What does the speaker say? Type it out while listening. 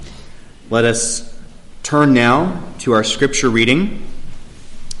Let us turn now to our scripture reading.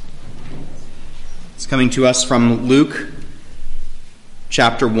 It's coming to us from Luke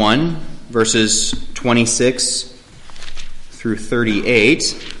chapter 1, verses 26 through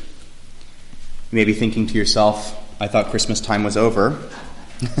 38. You may be thinking to yourself, I thought Christmas time was over.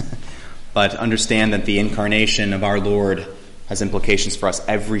 But understand that the incarnation of our Lord has implications for us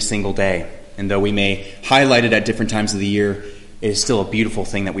every single day. And though we may highlight it at different times of the year, it is still a beautiful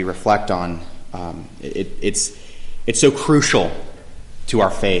thing that we reflect on. It's so crucial to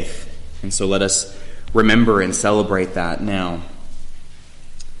our faith. And so let us remember and celebrate that now.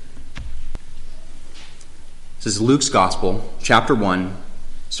 This is Luke's Gospel, chapter 1,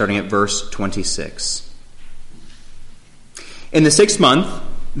 starting at verse 26. In the 6th month,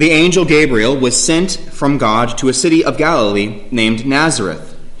 the angel Gabriel was sent from God to a city of Galilee named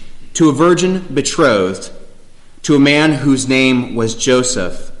Nazareth, to a virgin betrothed to a man whose name was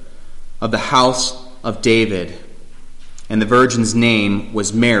Joseph, of the house of David. And the virgin's name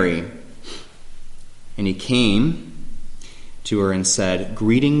was Mary. And he came to her and said,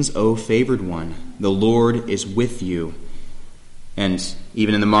 Greetings, O favored one, the Lord is with you. And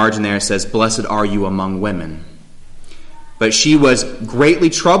even in the margin there it says, Blessed are you among women. But she was greatly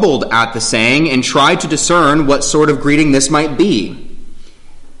troubled at the saying and tried to discern what sort of greeting this might be.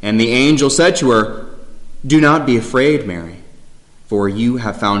 And the angel said to her, Do not be afraid, Mary, for you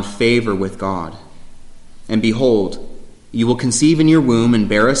have found favor with God. And behold, you will conceive in your womb and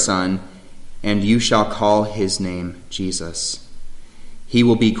bear a son, and you shall call his name Jesus. He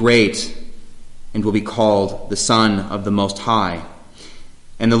will be great and will be called the Son of the Most High.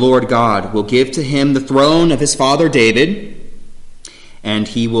 And the Lord God will give to him the throne of his father David, and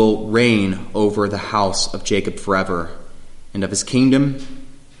he will reign over the house of Jacob forever, and of his kingdom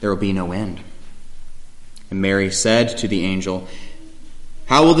there will be no end. And Mary said to the angel,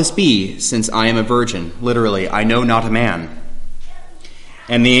 How will this be, since I am a virgin? Literally, I know not a man.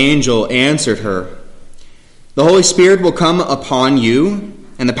 And the angel answered her, The Holy Spirit will come upon you,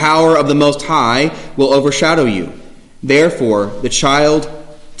 and the power of the Most High will overshadow you. Therefore, the child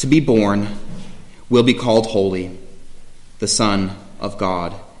to be born will be called Holy, the Son of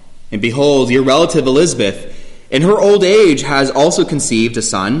God. And behold, your relative Elizabeth, in her old age, has also conceived a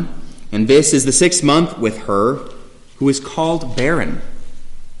son, and this is the 6th month with her, who is called barren.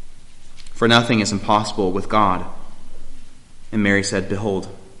 For nothing is impossible with God. And Mary said, Behold,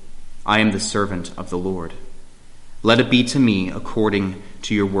 I am the servant of the Lord. Let it be to me according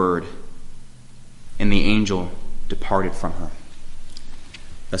to your word. And the angel departed from her.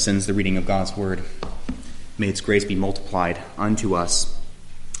 Thus ends the reading of God's word. May its grace be multiplied unto us.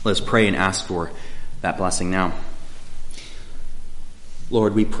 Let us pray and ask for that blessing now.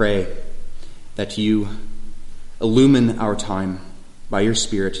 Lord, we pray that you illumine our time by your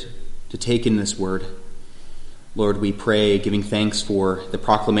Spirit to take in this word. Lord, we pray, giving thanks for the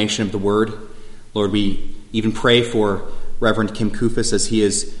proclamation of the word. Lord, we even pray for Reverend Kim Kufis as he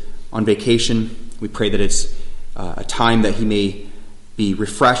is on vacation. We pray that it's a time that he may be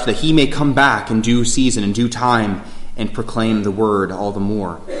refreshed, that he may come back in due season, in due time, and proclaim the word all the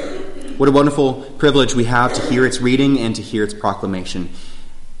more. What a wonderful privilege we have to hear its reading and to hear its proclamation.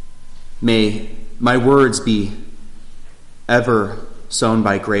 May my words be ever sown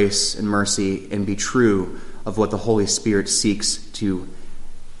by grace and mercy and be true of what the Holy Spirit seeks to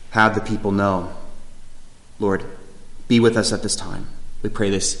have the people know. Lord, be with us at this time. We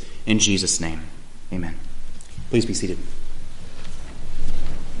pray this in Jesus' name. Amen. Please be seated.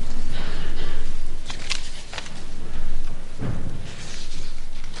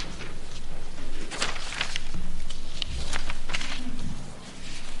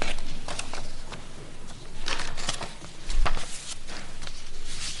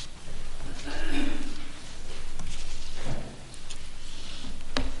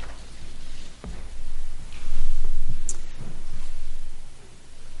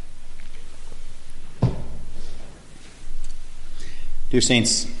 Dear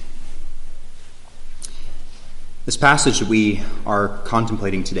Saints, this passage that we are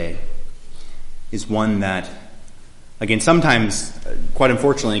contemplating today is one that, again, sometimes, quite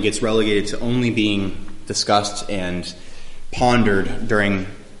unfortunately, gets relegated to only being discussed and pondered during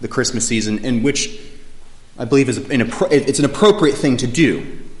the Christmas season, in which I believe it's an appropriate thing to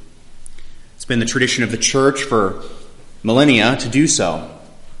do. It's been the tradition of the church for millennia to do so.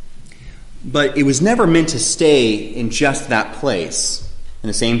 But it was never meant to stay in just that place. And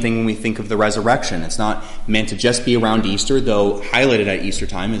the same thing when we think of the resurrection. It's not meant to just be around Easter, though highlighted at Easter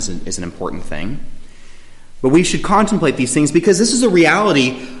time is an important thing. But we should contemplate these things because this is a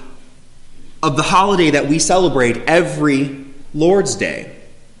reality of the holiday that we celebrate every Lord's Day.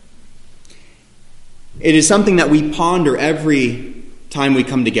 It is something that we ponder every time we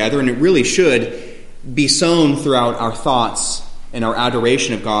come together, and it really should be sown throughout our thoughts and our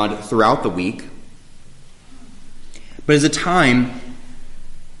adoration of God throughout the week. But it's a time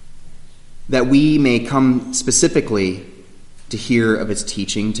that we may come specifically to hear of its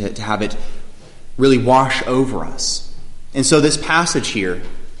teaching, to have it really wash over us. And so this passage here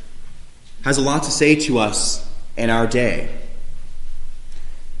has a lot to say to us in our day.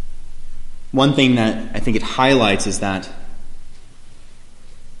 One thing that I think it highlights is that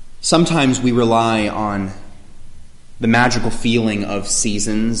sometimes we rely on the magical feeling of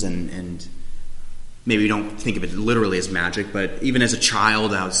seasons, and maybe we don't think of it literally as magic, but even as a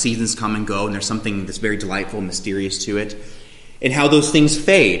child, how seasons come and go, and there's something that's very delightful and mysterious to it, and how those things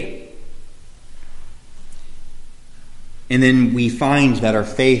fade. And then we find that our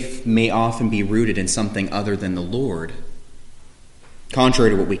faith may often be rooted in something other than the Lord. Contrary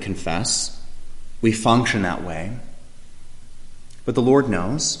to what we confess, we function that way. But the Lord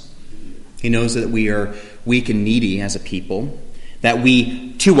knows. He knows that we are weak and needy as a people, that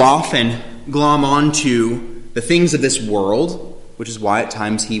we too often glom onto the things of this world, which is why at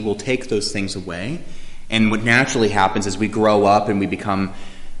times He will take those things away. And what naturally happens is we grow up and we become,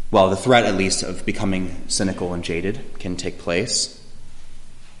 well, the threat at least of becoming cynical and jaded can take place.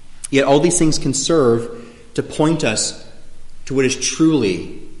 Yet all these things can serve to point us to what is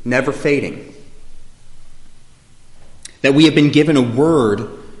truly never fading. That we have been given a word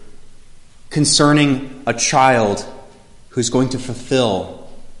concerning a child who's going to fulfill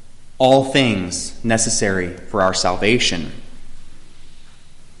all things necessary for our salvation.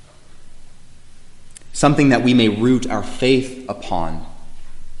 Something that we may root our faith upon.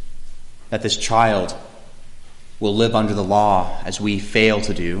 That this child will live under the law as we fail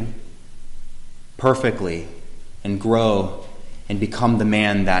to do, perfectly, and grow and become the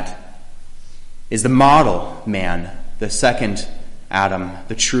man that is the model man, the second Adam,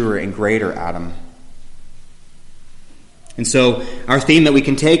 the truer and greater Adam. And so our theme that we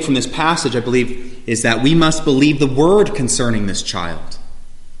can take from this passage, I believe, is that we must believe the word concerning this child.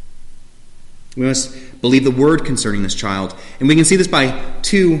 We must believe the word concerning this child. And we can see this by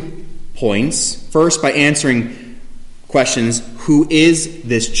 2 points. First, by answering questions, who is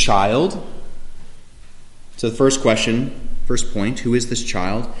this child? So the first point, who is this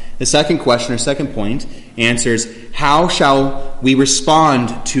child? The second question, or second point, answers, how shall we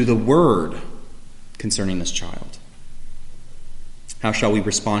respond to the word concerning this child? How shall we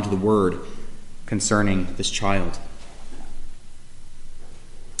respond to the word concerning this child?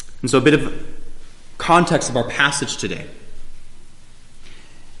 And so a bit of context of our passage today.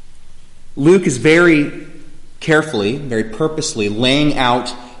 Luke is very carefully, very purposely laying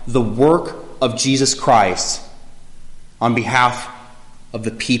out the work of Jesus Christ on behalf of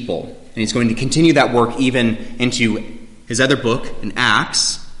the people. And he's going to continue that work even into his other book, in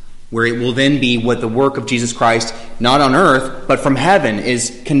Acts, where it will then be what the work of Jesus Christ, not on earth, but from heaven,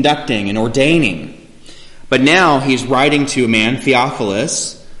 is conducting and ordaining. But now he's writing to a man,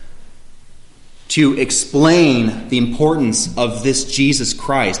 Theophilus, to explain the importance of this Jesus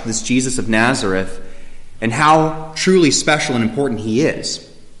Christ, this Jesus of Nazareth, and how truly special and important he is,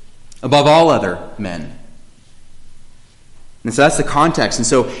 above all other men. And so that's the context. And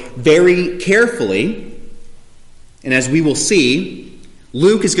so very carefully, and as we will see,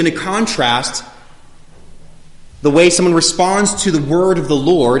 Luke is going to contrast the way someone responds to the word of the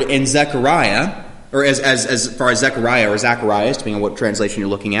Lord in Zechariah, or as far as Zechariah or Zacharias, depending on what translation you're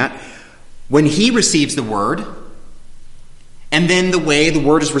looking at, when he receives the word, and then the way the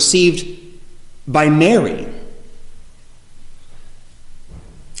word is received by Mary.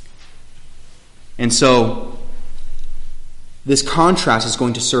 And so this contrast is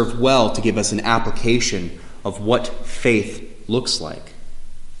going to serve well to give us an application of what faith looks like.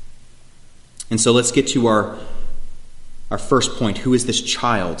 And so let's get to our first point. Who is this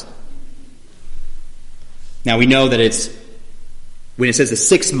child? Now we know that when it says the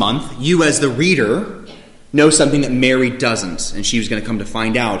 6th month, you as the reader know something that Mary doesn't, and she was going to come to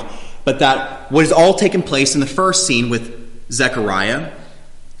find out. But that what has all taken place in the first scene with Zechariah,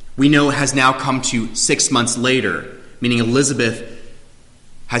 we know has now come to 6 months later, meaning Elizabeth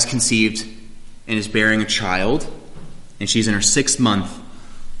has conceived and is bearing a child, and she's in her 6th month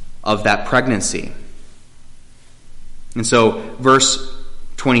of that pregnancy. And so verse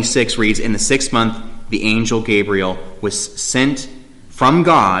 26 reads, in the 6th month, the angel Gabriel was sent from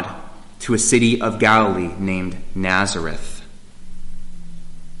God to a city of Galilee named Nazareth.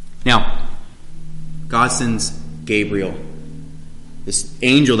 Now, God sends Gabriel, this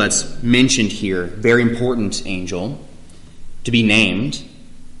angel that's mentioned here, very important angel, to be named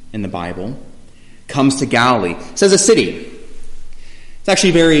in the Bible, comes to Galilee. It says a city. It's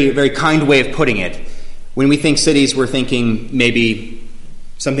actually a very, very kind way of putting it. When we think cities, we're thinking maybe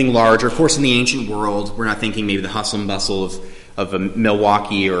something larger. Of course, in the ancient world, we're not thinking maybe the hustle and bustle of a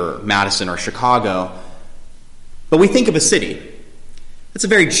Milwaukee or Madison or Chicago. But we think of a city. That's a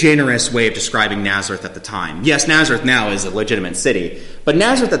very generous way of describing Nazareth at the time. Yes, Nazareth now is a legitimate city, but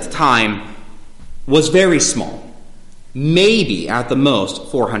Nazareth at the time was very small. Maybe, at the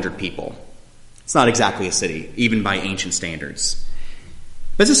most, 400 people. It's not exactly a city, even by ancient standards.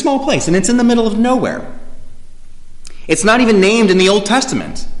 But it's a small place, and it's in the middle of nowhere. It's not even named in the Old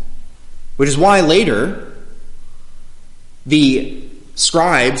Testament, which is why later the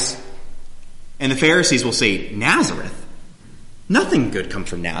scribes and the Pharisees will say, Nazareth? Nothing good comes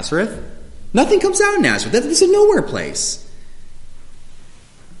from Nazareth. Nothing comes out of Nazareth. This is a nowhere place.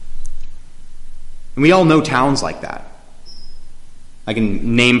 And we all know towns like that. I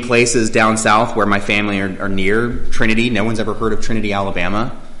can name places down south where my family are near. Trinity. No one's ever heard of Trinity,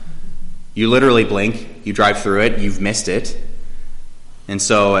 Alabama. You literally blink, you drive through it, you've missed it.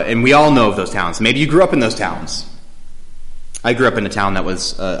 And we all know of those towns. Maybe you grew up in those towns. I grew up in a town that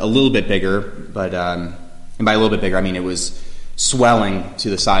was a little bit bigger, but and by a little bit bigger, I mean it was swelling to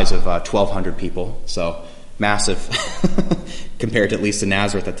the size of 1,200 people, so massive compared to at least to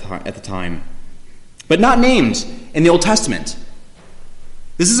Nazareth at the time. But not named in the Old Testament.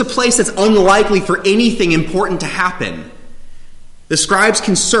 This is a place that's unlikely for anything important to happen. The scribes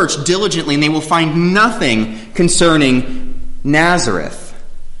can search diligently and they will find nothing concerning Nazareth.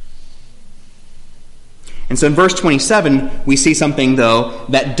 And so in verse 27, we see something, though,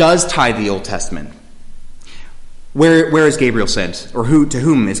 that does tie the Old Testament. Where is Gabriel sent? Or to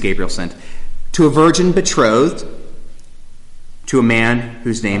whom is Gabriel sent? To a virgin betrothed to a man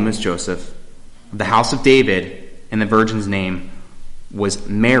whose name was Joseph, of the house of David, and the virgin's name was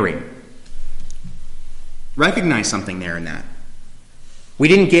Mary. Recognize something there in that. We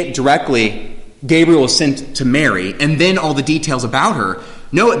didn't get directly, Gabriel was sent to Mary, and then all the details about her.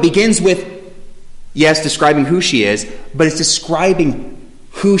 No, it begins with, yes, describing who she is, but it's describing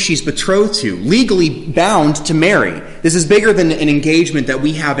who she's betrothed to, legally bound to marry. This is bigger than an engagement that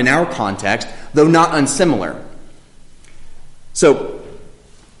we have in our context, though not unsimilar. So,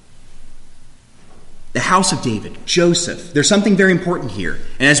 the house of David, Joseph. There's something very important here.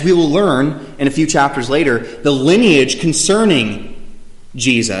 And as we will learn in a few chapters later, the lineage concerning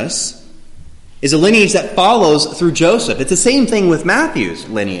Jesus is a lineage that follows through Joseph. It's the same thing with Matthew's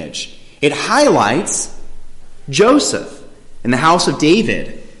lineage. It highlights Joseph in the house of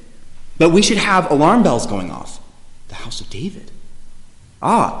David. But we should have alarm bells going off. The house of David.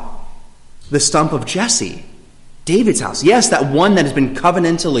 The stump of Jesse. David's house. Yes, that one that has been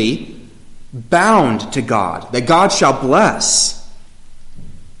covenantally bound to God, that God shall bless.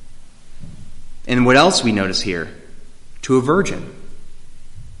 And what else we notice here? To a virgin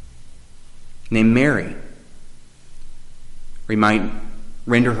named Mary. We might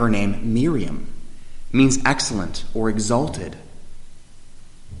render her name Miriam. It means excellent or exalted.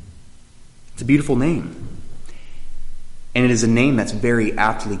 It's a beautiful name. And it is a name that's very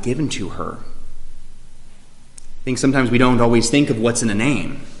aptly given to her. I think sometimes we don't always think of what's in a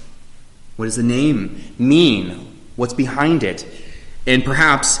name. What does the name mean? What's behind it? And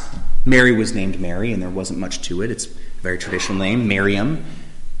perhaps Mary was named Mary, and there wasn't much to it. It's a very traditional name, Miriam.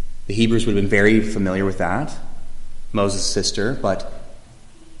 The Hebrews would have been very familiar with that. Moses' sister. But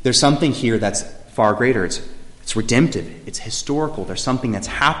there's something here that's far greater. It's redemptive. It's historical. There's something that's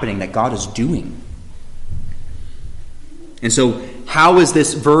happening that God is doing. And so, how is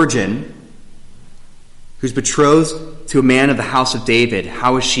this virgin who's betrothed to a man of the house of David,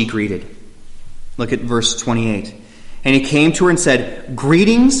 how is she greeted? Look at verse 28. And he came to her and said,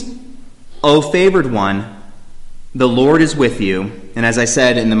 "Greetings, O favored one, the Lord is with you." And as I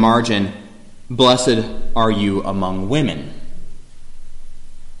said in the margin, "Blessed are you among women."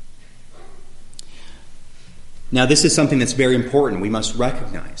 Now this is something that's very important we must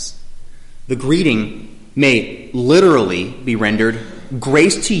recognize. The greeting may literally be rendered,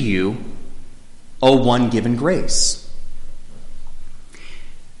 "Grace to you, O one given grace."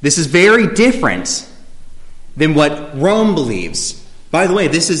 This is very different than what Rome believes. By the way,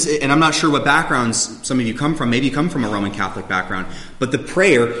 this is, and I'm not sure what backgrounds some of you come from. Maybe you come from a Roman Catholic background. But the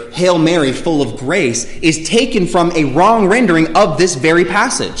prayer, "Hail Mary, full of grace," is taken from a wrong rendering of this very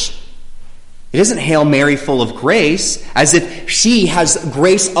passage. It isn't "Hail Mary, full of grace," as if she has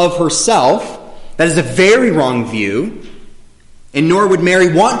grace of herself. That is a very wrong view. And nor would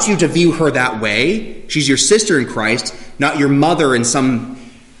Mary want you to view her that way. She's your sister in Christ, not your mother in some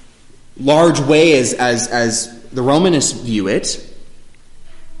large way as the Romanists view it.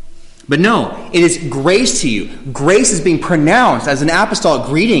 But no, it is grace to you. Grace is being pronounced as an apostolic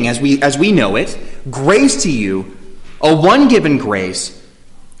greeting as we know it. Grace to you, a one given grace.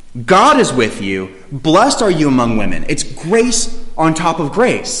 God is with you. Blessed are you among women. It's grace on top of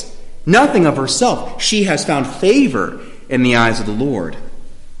grace. Nothing of herself. She has found favor in the eyes of the Lord.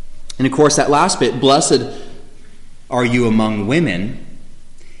 And of course, that last bit, blessed are you among women,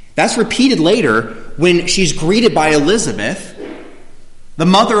 that's repeated later when she's greeted by Elizabeth. The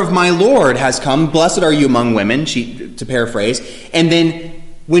mother of my Lord has come. Blessed are you among women, to paraphrase. And then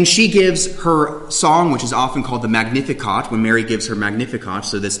when she gives her song, which is often called the Magnificat, when Mary gives her Magnificat,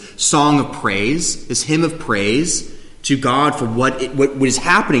 so this song of praise, this hymn of praise to God for what is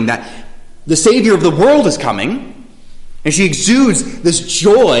happening, that the Savior of the world is coming. And she exudes this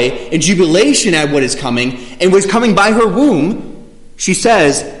joy and jubilation at what is coming, and what is coming by her womb. She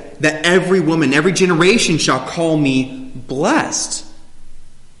says that every woman, every generation shall call me blessed.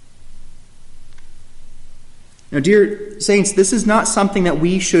 Now, dear saints, this is not something that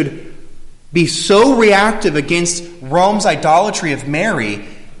we should be so reactive against Rome's idolatry of Mary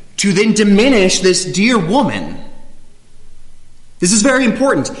to then diminish this dear woman. This is very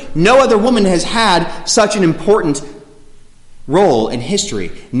important. No other woman has had such an important role in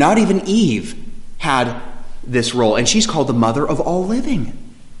history. Not even Eve had this role, and she's called the mother of all living.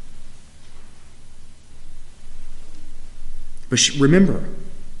 But remember,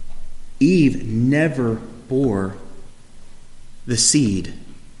 Eve never bore the seed.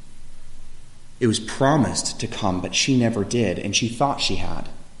 It was promised to come, but she never did, and she thought she had.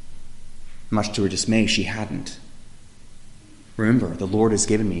 Much to her dismay, she hadn't. Remember, the Lord has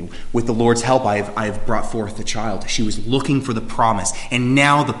given me. With the Lord's help, I have brought forth the child. She was looking for the promise, and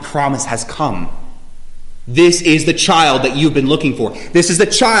now the promise has come. This is the child that you've been looking for. This is the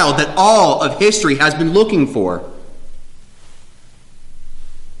child that all of history has been looking for.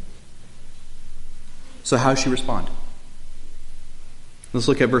 So how does she respond? Let's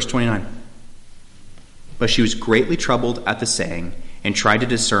look at verse 29. But she was greatly troubled at the saying and tried to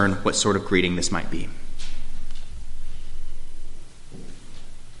discern what sort of greeting this might be.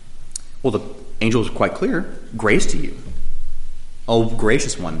 Well, the angel was quite clear. Grace to you. O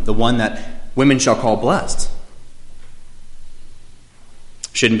gracious one, the one that women shall call blessed.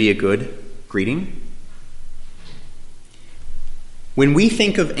 Shouldn't be a good greeting. When we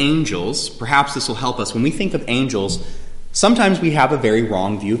think of angels, perhaps this will help us. When we think of angels, sometimes we have a very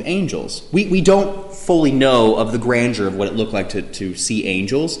wrong view of angels. We don't fully know of the grandeur of what it looked like to see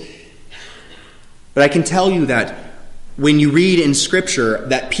angels. But I can tell you that when you read in Scripture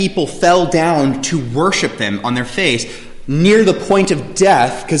that people fell down to worship them on their face near the point of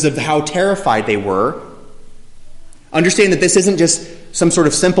death because of how terrified they were, understand that this isn't just some sort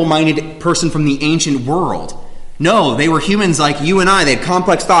of simple-minded person from the ancient world. No, they were humans like you and I. They had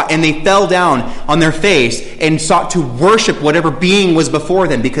complex thought, and they fell down on their face and sought to worship whatever being was before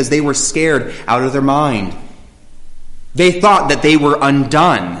them because they were scared out of their mind. They thought that they were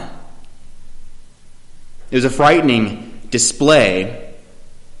undone. It was a frightening display.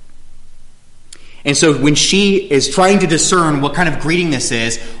 And so when she is trying to discern what kind of greeting this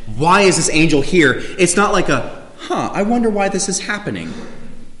is, why is this angel here? It's not like I wonder why this is happening.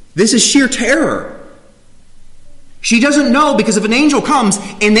 This is sheer terror. She doesn't know, because if an angel comes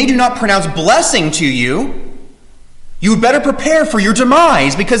and they do not pronounce blessing to you, you had better prepare for your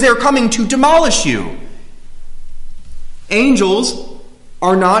demise because they are coming to demolish you. Angels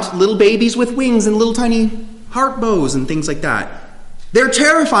are not little babies with wings and little tiny heart bows and things like that. They're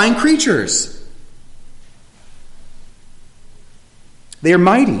terrifying creatures. They are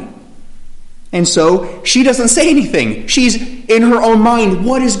mighty. And so she doesn't say anything. She's in her own mind,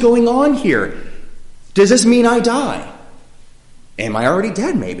 what is going on here? Does this mean I die? Am I already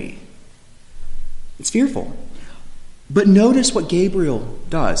dead, maybe? It's fearful. But notice what Gabriel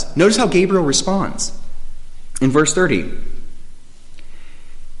does. Notice how Gabriel responds. In verse 30,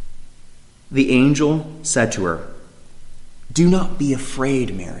 the angel said to her, "Do not be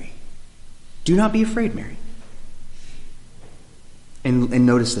afraid, Mary." Do not be afraid, Mary. And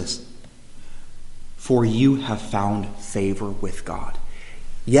notice this. For you have found favor with God.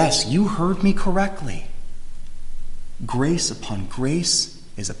 Yes, you heard me correctly. Grace upon grace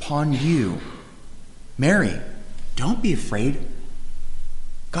is upon you. Mary, don't be afraid.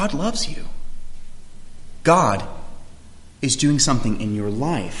 God loves you. God is doing something in your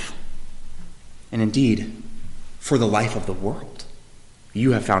life. And indeed, for the life of the world.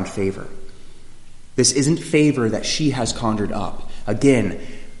 You have found favor. This isn't favor that she has conjured up. Again,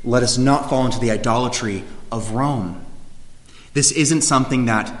 let us not fall into the idolatry of Rome. This isn't something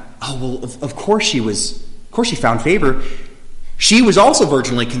that, of course she found favor. She was also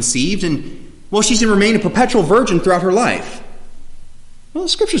virginally conceived, and, well, she's going to remain a perpetual virgin throughout her life. Well, the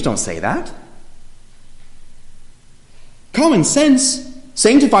scriptures don't say that. Common sense,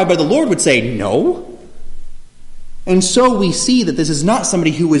 sanctified by the Lord, would say no. And so we see that this is not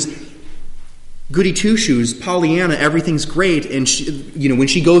somebody who was goody two-shoes, Pollyanna, everything's great, and when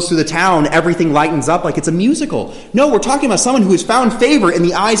she goes through the town, everything lightens up like it's a musical. No, we're talking about someone who has found favor in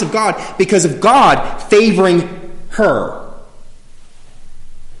the eyes of God because of God favoring her.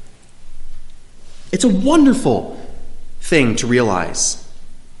 It's a wonderful thing to realize.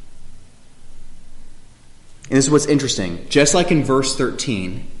 And this is what's interesting. Just like in verse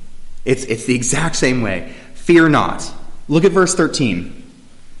 13, it's the exact same way. Fear not. Look at verse 13.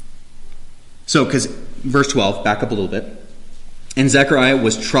 So, because verse 12, back up a little bit. And Zechariah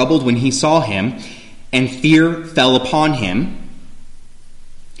was troubled when he saw him, and fear fell upon him.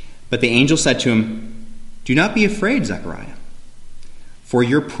 But the angel said to him, "Do not be afraid, Zechariah, for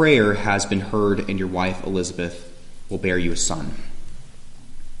your prayer has been heard, and your wife Elizabeth will bear you a son."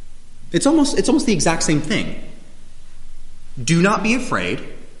 It's almost the exact same thing. Do not be afraid.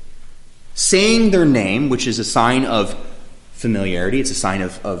 Saying their name, which is a sign of familiarity, it's a sign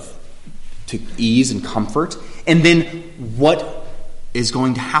of to ease and comfort. And then what is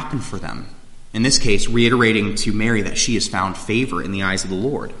going to happen for them? In this case, reiterating to Mary that she has found favor in the eyes of the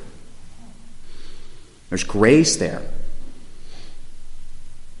Lord. There's grace there.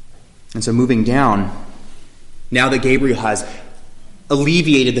 And so moving down, now that Gabriel has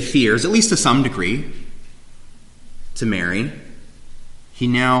alleviated the fears, at least to some degree, to Mary, he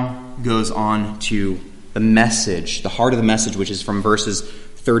now goes on to the message, the heart of the message, which is from verses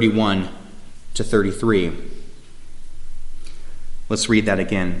 31 to 33. Let's read that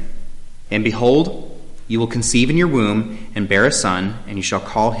again. "And behold, you will conceive in your womb and bear a son, and you shall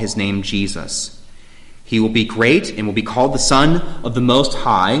call his name Jesus. He will be great and will be called the Son of the Most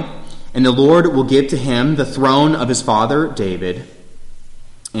High, and the Lord will give to him the throne of his father David,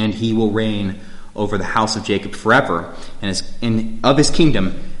 and he will reign over the house of Jacob forever, and of his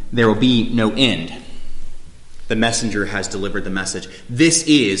kingdom there will be no end." The messenger has delivered the message. This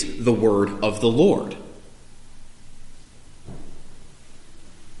is the word of the Lord.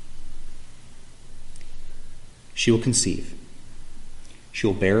 She will conceive. She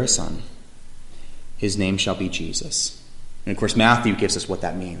will bear a son. His name shall be Jesus. And of course, Matthew gives us what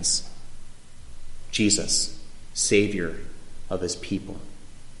that means. Jesus, Savior of his people.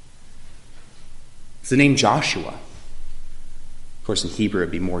 It's the name Joshua. Of course, in Hebrew it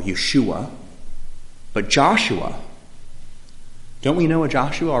would be more Yeshua. But Joshua, don't we know a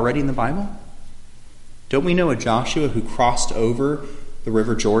Joshua already in the Bible? Don't we know a Joshua who crossed over the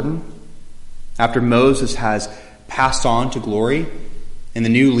river Jordan after Moses has passed on to glory, and the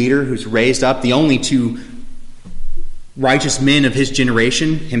new leader who's raised up, the only two righteous men of his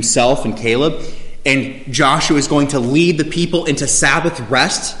generation, himself and Caleb, and Joshua is going to lead the people into Sabbath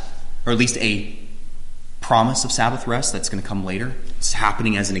rest, or at least a promise of Sabbath rest that's going to come later. It's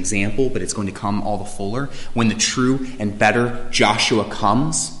happening as an example, but it's going to come all the fuller when the true and better Joshua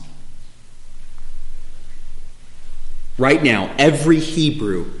comes. Right now, every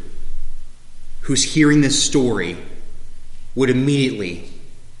Hebrew who's hearing this story would immediately,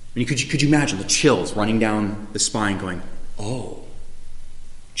 could you imagine the chills running down the spine going, oh,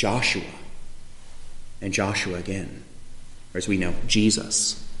 Joshua, and Joshua again, or as we know,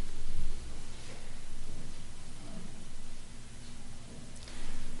 Jesus.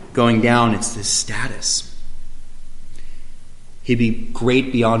 Going down, it's this status. He'd be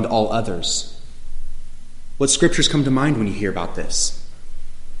great beyond all others. What scriptures come to mind when you hear about this?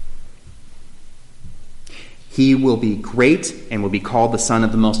 He will be great and will be called the Son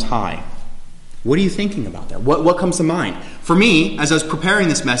of the Most High. What are you thinking about there? What comes to mind? For me, as I was preparing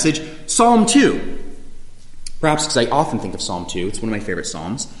this message, Psalm 2. Perhaps because I often think of Psalm 2. It's one of my favorite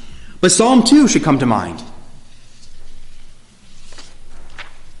psalms. But Psalm 2 should come to mind.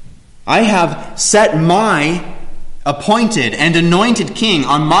 I have set my appointed and anointed king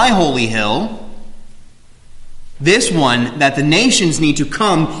on my holy hill, this one that the nations need to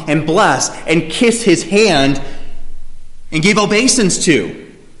come and bless and kiss his hand and give obeisance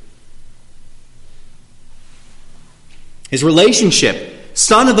to. His relationship,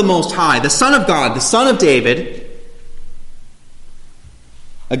 Son of the Most High, the Son of God, the Son of David.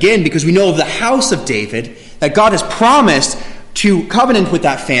 Again, because we know of the house of David, that God has promised to covenant with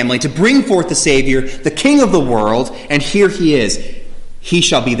that family, to bring forth the Savior, the King of the world, and here he is. He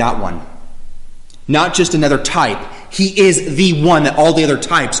shall be that one. Not just another type. He is the one that all the other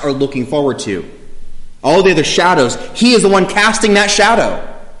types are looking forward to. All the other shadows, he is the one casting that shadow.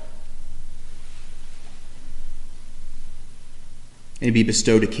 and be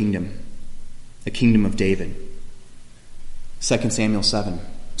bestowed a kingdom of David. 2 Samuel 7,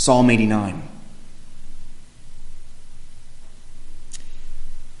 Psalm 89.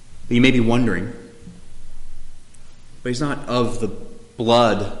 But you may be wondering, but he's not of the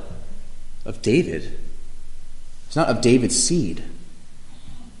blood of David. He's not of David's seed.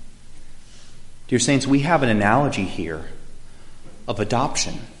 Dear saints, we have an analogy here of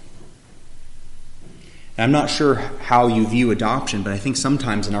adoption. And I'm not sure how you view adoption, but I think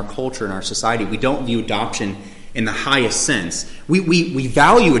sometimes in our culture, in our society, we don't view adoption in the highest sense. We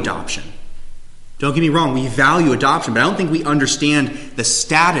value adoption. Don't get me wrong, we value adoption, but I don't think we understand the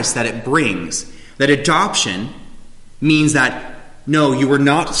status that it brings. That adoption means that, no, you were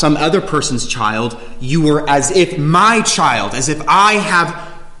not some other person's child. You were as if my child, as if I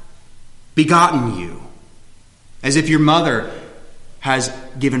have begotten you, as if your mother has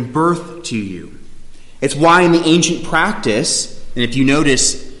given birth to you. It's why in the ancient practice, and if you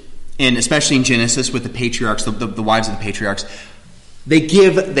notice, especially in Genesis with the patriarchs, the wives of the patriarchs, they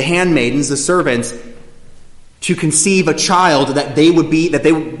give the handmaidens, the servants, to conceive a child that they would be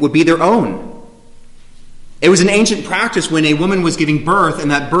their own. It was an ancient practice when a woman was giving birth, and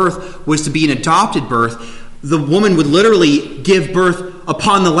that birth was to be an adopted birth. The woman would literally give birth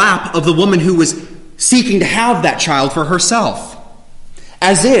upon the lap of the woman who was seeking to have that child for herself,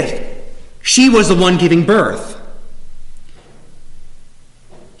 as if she was the one giving birth.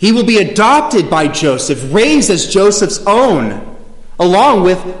 He will be adopted by Joseph, raised as Joseph's own, along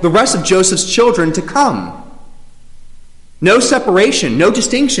with the rest of Joseph's children to come. No separation, no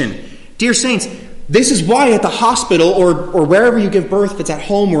distinction. Dear saints, this is why at the hospital or wherever you give birth, if it's at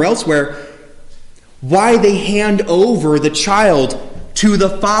home or elsewhere, why they hand over the child to the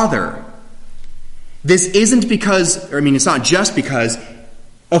father. This isn't because, it's not just because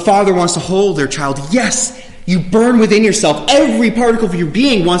a father wants to hold their child. Yes, you burn within yourself. Every particle of your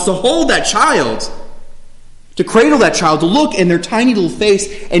being wants to hold that child, to cradle that child, to look in their tiny little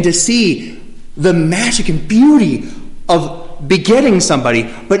face and to see the magic and beauty of begetting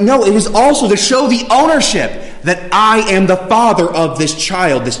somebody. But no, it is also to show the ownership that I am the father of this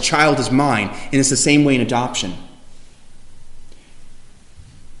child. This child is mine. And it's the same way in adoption.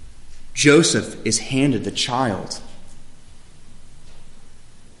 Joseph is handed the child.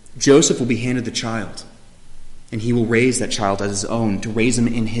 Joseph will be handed the child, and he will raise that child as his own, to raise him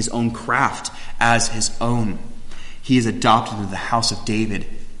in his own craft as his own. He is adopted into the house of David.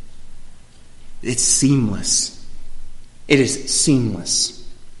 It's seamless. It is seamless.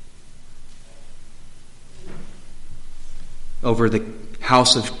 Over the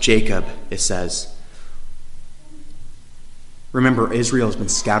house of Jacob, it says, remember, Israel has been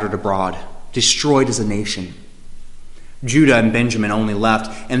scattered abroad, destroyed as a nation. Judah and Benjamin only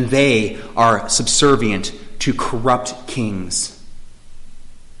left, and they are subservient to corrupt kings,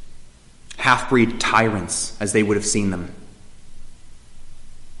 half-breed tyrants, as they would have seen them.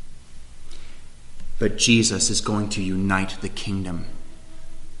 But Jesus is going to unite the kingdom.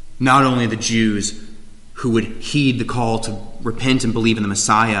 Not only the Jews who would heed the call to repent and believe in the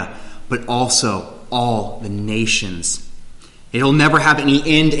Messiah, but also all the nations. It'll never have any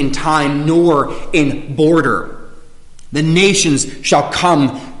end in time nor in border. The nations shall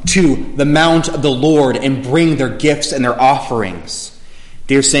come to the mount of the Lord and bring their gifts and their offerings.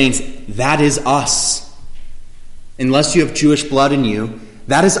 Dear saints, that is us. Unless you have Jewish blood in you,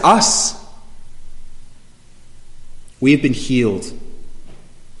 that is us. We have been healed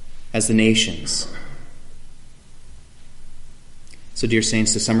as the nations. So, dear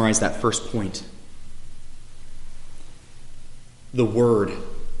saints, to summarize that first point, the word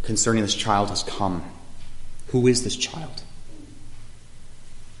concerning this child has come. Who is this child?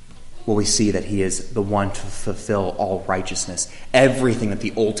 Well, we see that he is the one to fulfill all righteousness. Everything that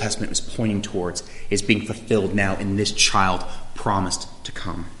the Old Testament was pointing towards is being fulfilled now in this child promised to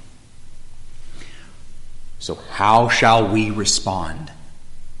come. So how shall we respond?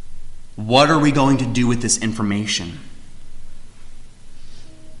 What are we going to do with this information?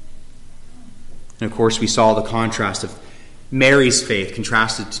 And of course, we saw the contrast of Mary's faith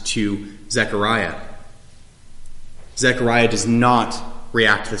contrasted to Zechariah. Zechariah does not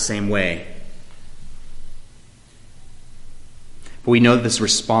react the same way. But we know that this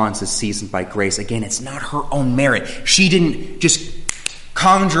response is seasoned by grace. Again, it's not her own merit. She didn't just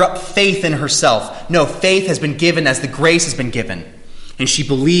conjure up faith in herself. No, faith has been given as the grace has been given. And she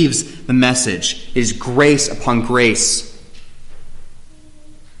believes the message. It is grace upon grace.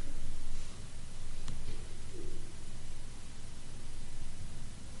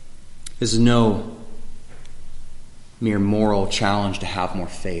 This is no mere moral challenge to have more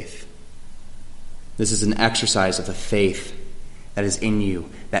faith. This is an exercise of the faith that is in you,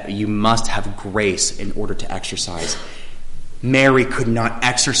 that you must have grace in order to exercise. Mary could not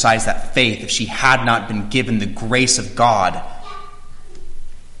exercise that faith if she had not been given the grace of God.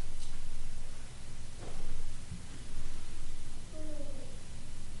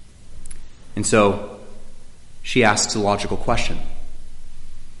 And so she asks a logical question.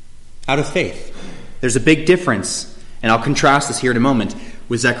 Out of faith. There's a big difference, and I'll contrast this here in a moment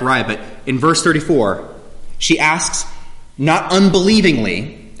with Zechariah, but in verse 34, she asks, not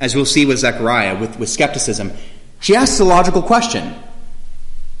unbelievingly, as we'll see with Zechariah, with skepticism, she asks a logical question.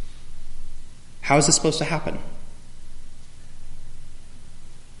 How is this supposed to happen?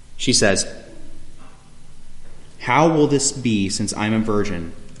 She says, how will this be since I'm a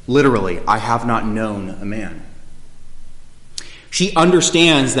virgin? Literally, I have not known a man. She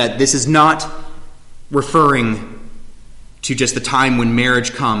understands that this is not referring to just the time when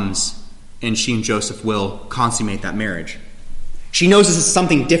marriage comes and she and Joseph will consummate that marriage. She knows this is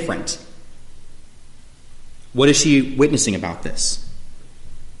something different. What is she witnessing about this?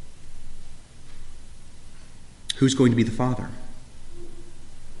 Who's going to be the father?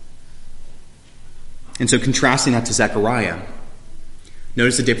 And so contrasting that to Zechariah,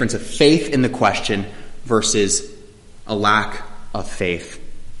 notice the difference of faith in the question versus a lack of faith.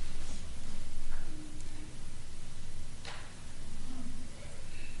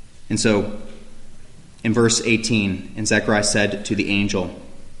 And so, in verse 18, and Zechariah said to the angel,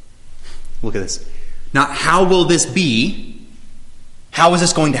 look at this, not how will this be? How is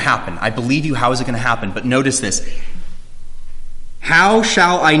this going to happen? I believe you, how is it going to happen? But notice this. How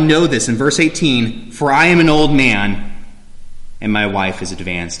shall I know this? In verse 18, for I am an old man, and my wife is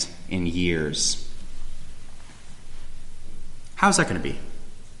advanced in years. How's that going to be?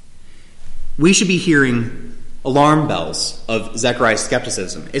 We should be hearing alarm bells of Zechariah's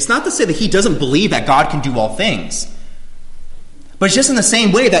skepticism. It's not to say that he doesn't believe that God can do all things. But it's just in the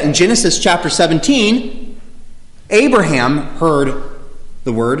same way that in Genesis chapter 17, Abraham heard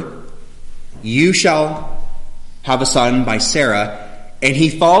the word, you shall have a son by Sarah, and he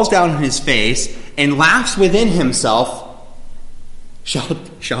falls down on his face and laughs within himself,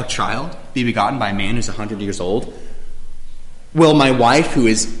 shall a child be begotten by a man who's 100 years old? Will my wife, who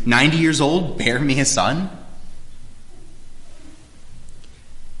is 90 years old, bear me a son?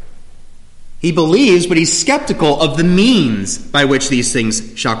 He believes, but he's skeptical of the means by which these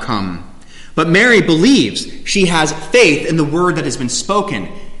things shall come. But Mary believes. She has faith in the word that has been spoken.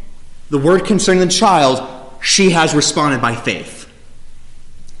 The word concerning the child, she has responded by faith.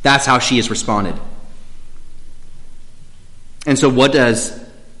 That's how she has responded. And so what does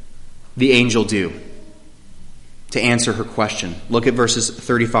the angel do to answer her question? Look at verses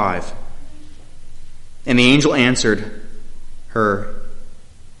 35. And the angel answered her,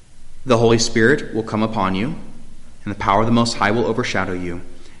 the Holy Spirit will come upon you, and the power of the Most High will overshadow you.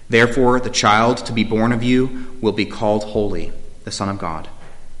 Therefore, the child to be born of you will be called Holy, the Son of God.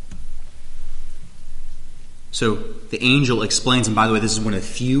 So the angel explains, and by the way, this is one of the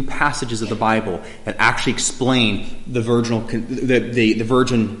few passages of the Bible that actually explain the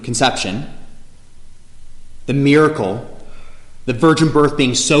virgin conception, the miracle, the virgin birth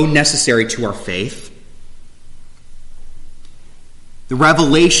being so necessary to our faith. The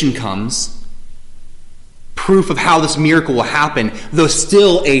revelation comes, proof of how this miracle will happen, though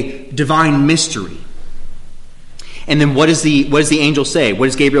still a divine mystery. And then what does the angel say? What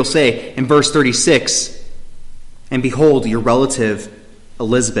does Gabriel say in verse 36? And behold, your relative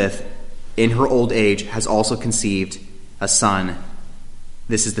Elizabeth, in her old age, has also conceived a son.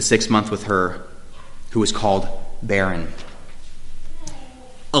 This is the 6th month with her, who is called barren.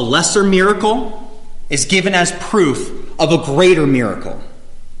 A lesser miracle is given as proof of a greater miracle.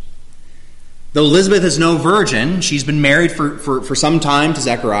 Though Elizabeth is no virgin, she's been married for some time to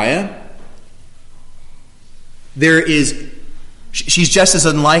Zechariah, she's just as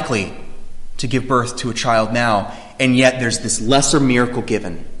unlikely to give birth to a child now, and yet there's this lesser miracle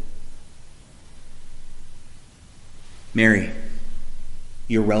given. Mary,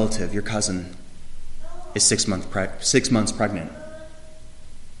 your relative, your cousin, is 6 months pregnant.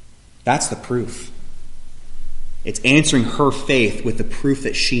 That's the proof. It's answering her faith with the proof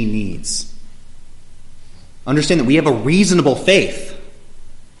that she needs. Understand that we have a reasonable faith.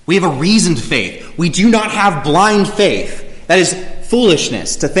 We have a reasoned faith. We do not have blind faith. That is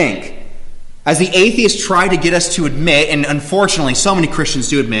foolishness to think. As the atheists try to get us to admit, and unfortunately so many Christians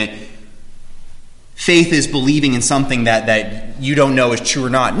do admit, faith is believing in something that you don't know is true or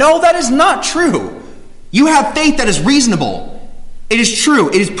not. No, that is not true. You have faith that is reasonable. It is true.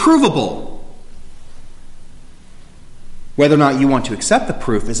 It is provable. Whether or not you want to accept the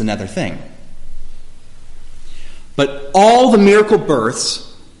proof is another thing. But all the miracle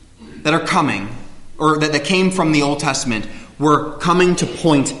births that are coming, or that came from the Old Testament, were coming to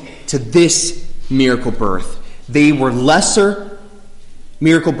point to this miracle birth. They were lesser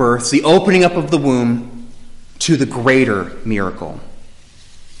miracle births, the opening up of the womb to the greater miracle.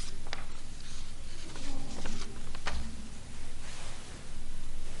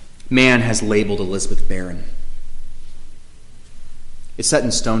 Man has labeled Elizabeth barren. It's set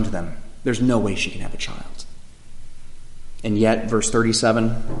in stone to them. There's no way she can have a child. And yet, verse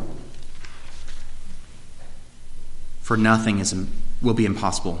 37, for nothing will be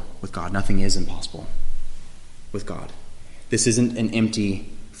impossible with God. Nothing is impossible with God. This isn't an empty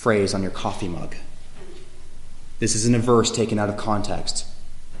phrase on your coffee mug. This isn't a verse taken out of context.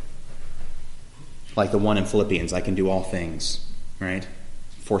 Like the one in Philippians, I can do all things, right?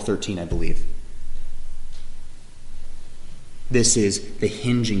 4:13, I believe. This is the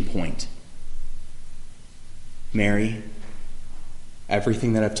hinging point. Mary,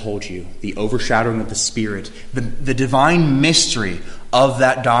 everything that I've told you, the overshadowing of the Spirit, the divine mystery of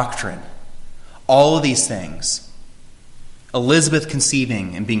that doctrine, all of these things, Elizabeth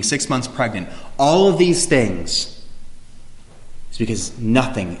conceiving and being 6 months pregnant, all of these things is because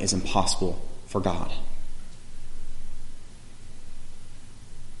nothing is impossible for God.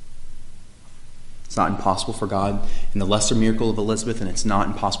 It's not impossible for God in the lesser miracle of Elizabeth, and it's not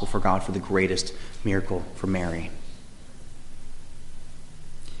impossible for God for the greatest miracle for Mary.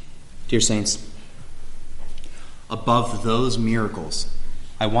 Dear saints, above those miracles,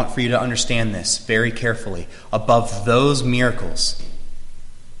 I want for you to understand this very carefully. Above those miracles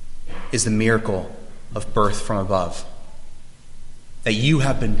is the miracle of birth from above. That you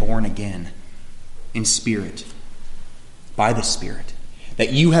have been born again in spirit, by the Spirit.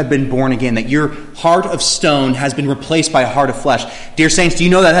 That you have been born again, that your heart of stone has been replaced by a heart of flesh. Dear saints, do you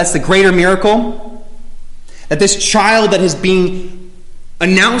know that that's the greater miracle? That this child that is being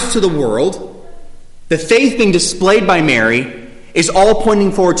announced to the world, the faith being displayed by Mary, is all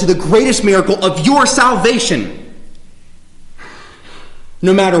pointing forward to the greatest miracle of your salvation.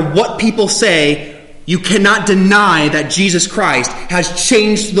 No matter what people say, you cannot deny that Jesus Christ has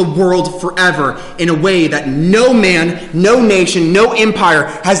changed the world forever in a way that no man, no nation, no empire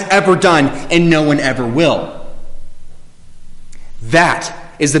has ever done, and no one ever will.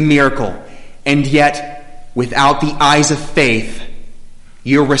 That is the miracle. And yet, without the eyes of faith,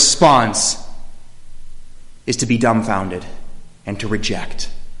 your response is to be dumbfounded and to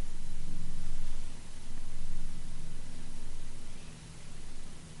reject.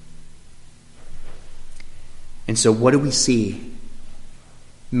 And so what do we see?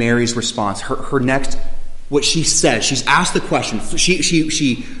 Mary's response, her next, what she says, she's asked the question.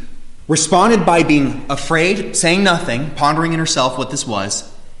 She responded by being afraid, saying nothing, pondering in herself what this was,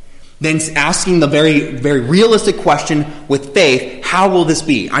 then asking the very, very realistic question with faith, how will this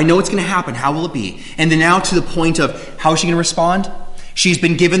be? I know it's going to happen. How will it be? And then now to the point of how is she going to respond? She's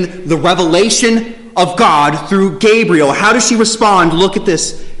been given the revelation of God through Gabriel. How does she respond? Look at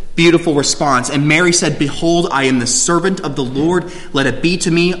this beautiful response. And Mary said, "Behold, I am the servant of the Lord. Let it be to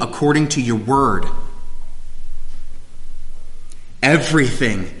me according to your word."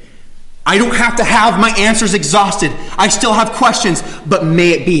 Everything. I don't have to have my answers exhausted. I still have questions, but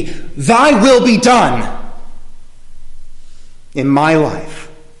may it be thy will be done in my life.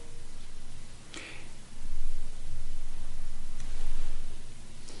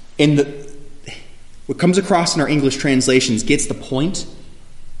 What comes across in our English translations gets the point.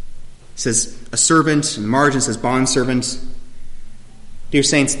 It says a servant, and the margin says bondservant. Dear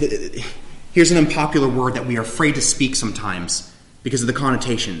saints, here's an unpopular word that we are afraid to speak sometimes because of the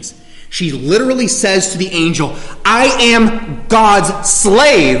connotations. She literally says to the angel, "I am God's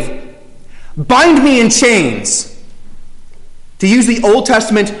slave. Bind me in chains." To use the Old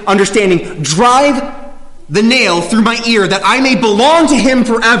Testament understanding, drive the nail through my ear that I may belong to him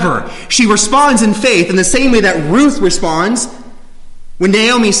forever. She responds in faith in the same way that Ruth responds when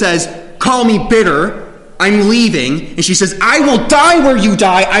Naomi says, "Call me bitter, I'm leaving." And she says, "I will die where you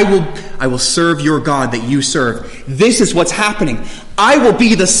die. I will serve your God that you serve." This is what's happening. I will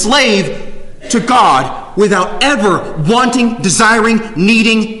be the slave to God without ever wanting, desiring,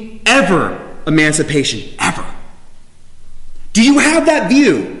 needing ever emancipation. Ever. Do you have that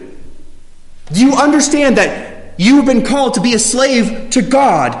view? Do you understand that you have been called to be a slave to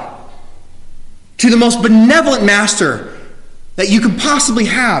God, to the most benevolent master that you can possibly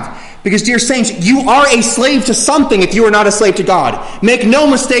have? Because, dear saints, you are a slave to something if you are not a slave to God. Make no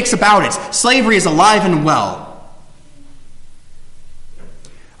mistakes about it. Slavery is alive and well.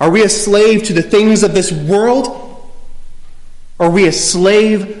 Are we a slave to the things of this world? Or are we a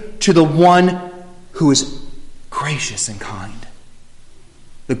slave to the one who is gracious and kind.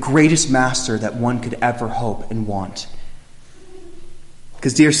 The greatest master that one could ever hope and want.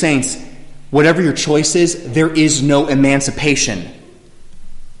 Because, dear saints, whatever your choice is, there is no emancipation.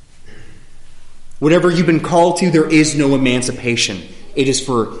 Whatever you've been called to, there is no emancipation. It is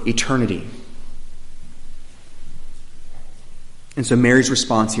for eternity. And so Mary's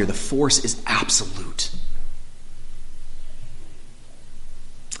response here, the force is absolute.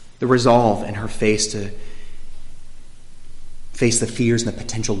 The resolve in her face to face the fears and the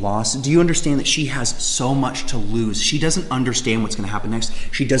potential loss. Do you understand that she has so much to lose? She doesn't understand what's going to happen next.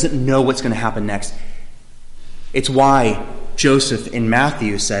 She doesn't know what's going to happen next. It's why Joseph in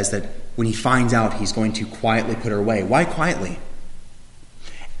Matthew says that when he finds out, he's going to quietly put her away. Why quietly?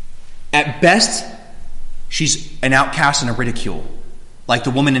 At best, she's an outcast and a ridicule, like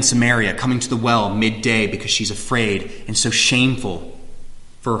the woman in Samaria coming to the well midday because she's afraid and so shameful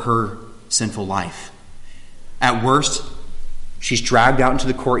for her sinful life. At worst, she's dragged out into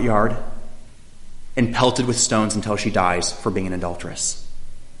the courtyard and pelted with stones until she dies for being an adulteress.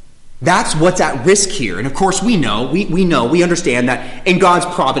 That's what's at risk here. And of course we we understand that in God's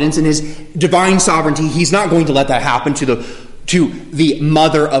providence and his divine sovereignty, he's not going to let that happen to the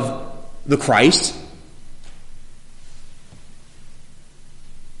mother of the Christ.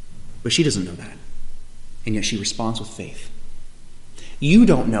 But she doesn't know that. And yet she responds with faith. You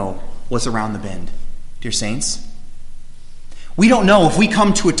don't know what's around the bend, dear saints. We don't know if we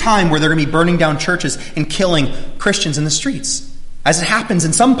come to a time where they're going to be burning down churches and killing Christians in the streets, as it happens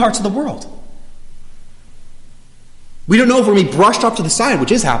in some parts of the world. We don't know if we're going to be brushed off to the side,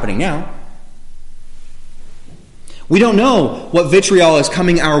 which is happening now. We don't know what vitriol is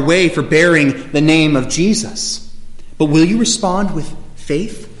coming our way for bearing the name of Jesus. But will you respond with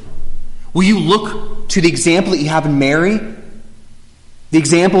faith? Will you look to the example that you have in Mary,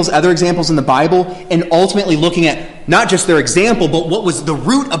 the other examples in the Bible, and ultimately looking at not just their example, but what was the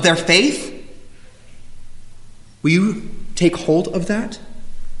root of their faith? Will you take hold of that?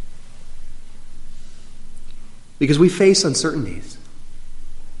 Because we face uncertainties.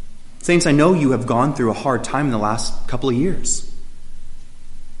 Saints, I know you have gone through a hard time in the last couple of years,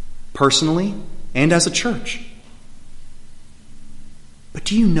 personally and as a church. But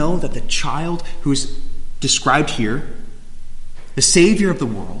do you know that the child who is described here, the Savior of the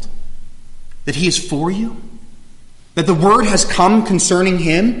world, that he is for you? That the word has come concerning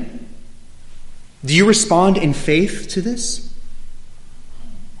him? Do you respond in faith to this?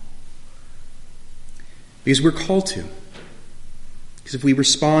 Because we're called to. Because if we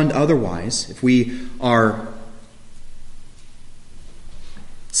respond otherwise, if we are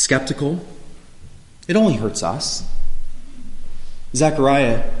skeptical, it only hurts us.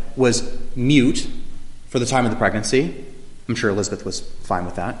 Zechariah was mute for the time of the pregnancy. I'm sure Elizabeth was fine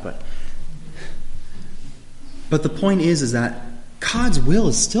with that, but the point is that God's will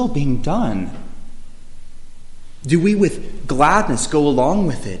is still being done. Do we with gladness go along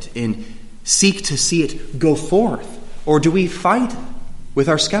with it and seek to see it go forth? Or do we fight with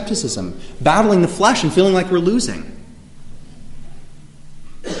our skepticism, battling the flesh and feeling like we're losing?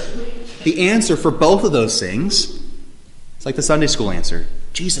 The answer for both of those things, it's like the Sunday school answer.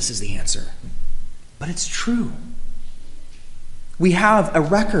 Jesus is the answer. But it's true. We have a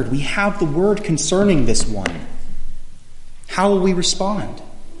record. We have the word concerning this one. How will we respond?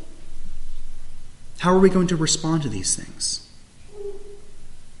 How are we going to respond to these things?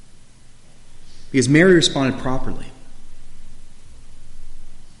 Because Mary responded properly.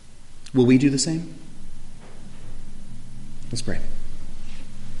 Will we do the same? Let's pray.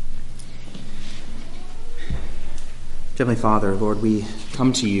 Heavenly Father, Lord, we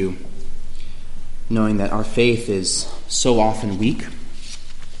come to you knowing that our faith is so often weak.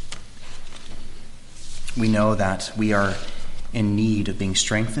 We know that we are in need of being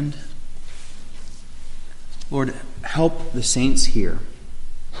strengthened. Lord, help the saints here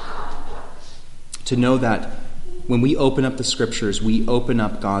to know that when we open up the Scriptures, we open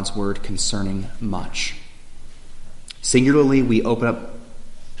up God's word concerning much. Singularly, we open up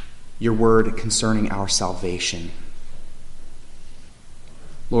your word concerning our salvation.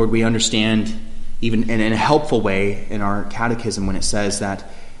 Lord, we understand even in a helpful way in our catechism when it says that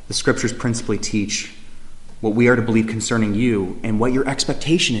the Scriptures principally teach what we are to believe concerning you and what your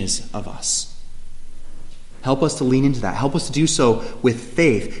expectation is of us. Help us to lean into that. Help us to do so with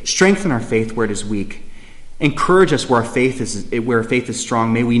faith. Strengthen our faith where it is weak. Encourage us where our faith is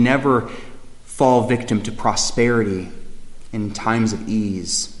strong. May we never fall victim to prosperity in times of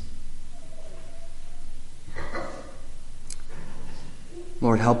ease.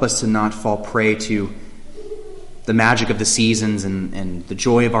 Lord, help us to not fall prey to the magic of the seasons and the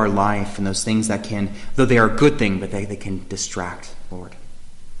joy of our life and those things that can, though they are a good thing, but they can distract, Lord.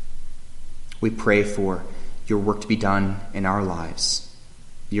 We pray for your work to be done in our lives.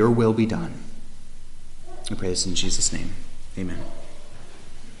 Your will be done. I pray this in Jesus' name. Amen.